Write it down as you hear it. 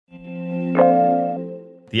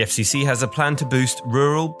The FCC has a plan to boost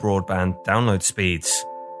rural broadband download speeds.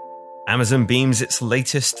 Amazon beams its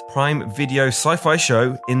latest Prime Video sci-fi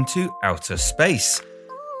show into outer space.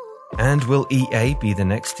 And will EA be the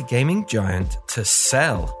next gaming giant to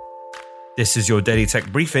sell? This is your Daily Tech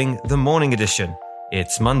Briefing, the morning edition.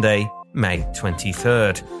 It's Monday, May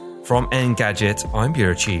 23rd. From Engadget, I'm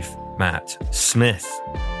Bureau Chief Matt Smith.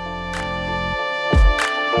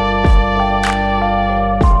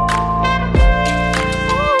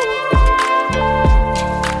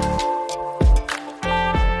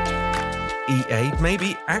 EA may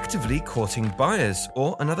be actively courting buyers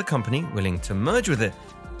or another company willing to merge with it.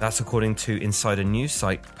 That's according to insider news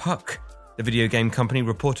site Puck. The video game company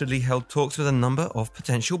reportedly held talks with a number of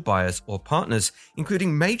potential buyers or partners,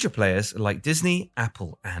 including major players like Disney,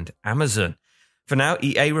 Apple, and Amazon. For now,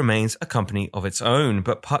 EA remains a company of its own,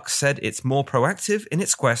 but Puck said it's more proactive in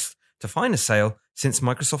its quest to find a sale since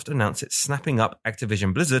Microsoft announced it's snapping up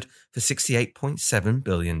Activision Blizzard for $68.7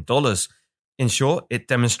 billion. In short, it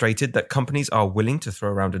demonstrated that companies are willing to throw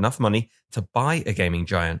around enough money to buy a gaming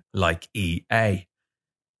giant like EA.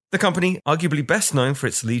 The company, arguably best known for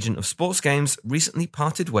its legion of sports games, recently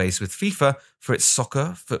parted ways with FIFA for its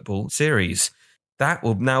soccer football series. That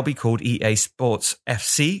will now be called EA Sports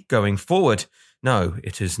FC going forward. No,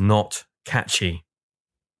 it is not catchy.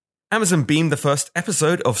 Amazon beamed the first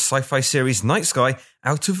episode of sci-fi series Night Sky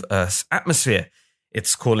out of Earth's atmosphere.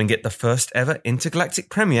 It's calling it the first ever intergalactic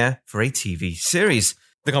premiere for a TV series.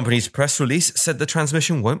 The company's press release said the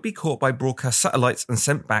transmission won't be caught by broadcast satellites and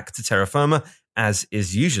sent back to terra firma, as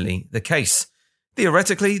is usually the case.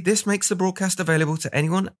 Theoretically, this makes the broadcast available to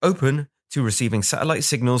anyone open to receiving satellite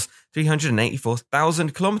signals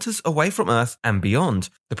 384,000 kilometers away from Earth and beyond,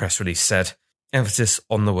 the press release said. Emphasis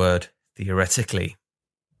on the word theoretically.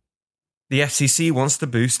 The FCC wants to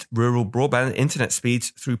boost rural broadband internet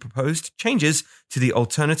speeds through proposed changes to the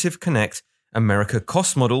Alternative Connect America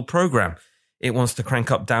Cost Model program. It wants to crank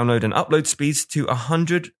up download and upload speeds to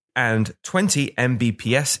 120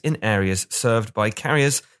 Mbps in areas served by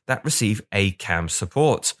carriers that receive ACAM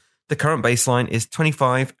support. The current baseline is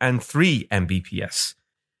 25 and 3 Mbps.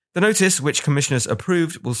 The notice, which commissioners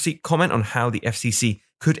approved, will seek comment on how the FCC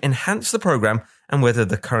could enhance the program and whether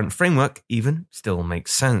the current framework even still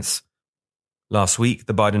makes sense. Last week,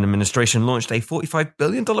 the Biden administration launched a $45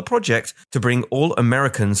 billion project to bring all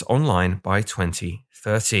Americans online by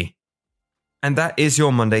 2030. And that is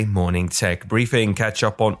your Monday morning tech briefing. Catch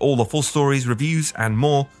up on all the full stories, reviews, and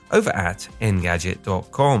more over at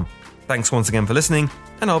Engadget.com. Thanks once again for listening,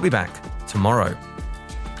 and I'll be back tomorrow.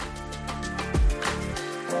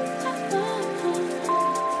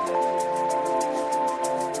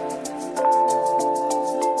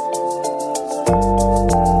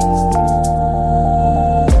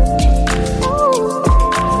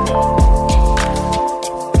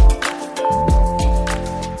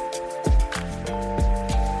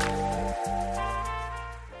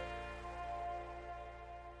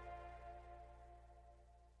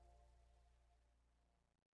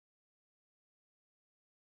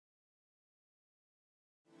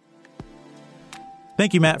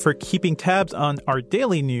 Thank you, Matt, for keeping tabs on our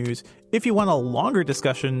daily news. If you want a longer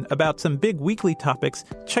discussion about some big weekly topics,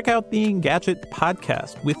 check out the Engadget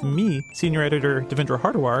podcast with me, Senior Editor Devendra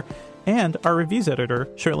Hardawar, and our reviews editor,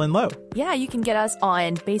 Sherlyn Lowe. Yeah, you can get us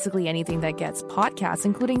on basically anything that gets podcasts,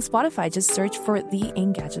 including Spotify. Just search for the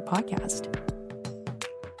Engadget podcast.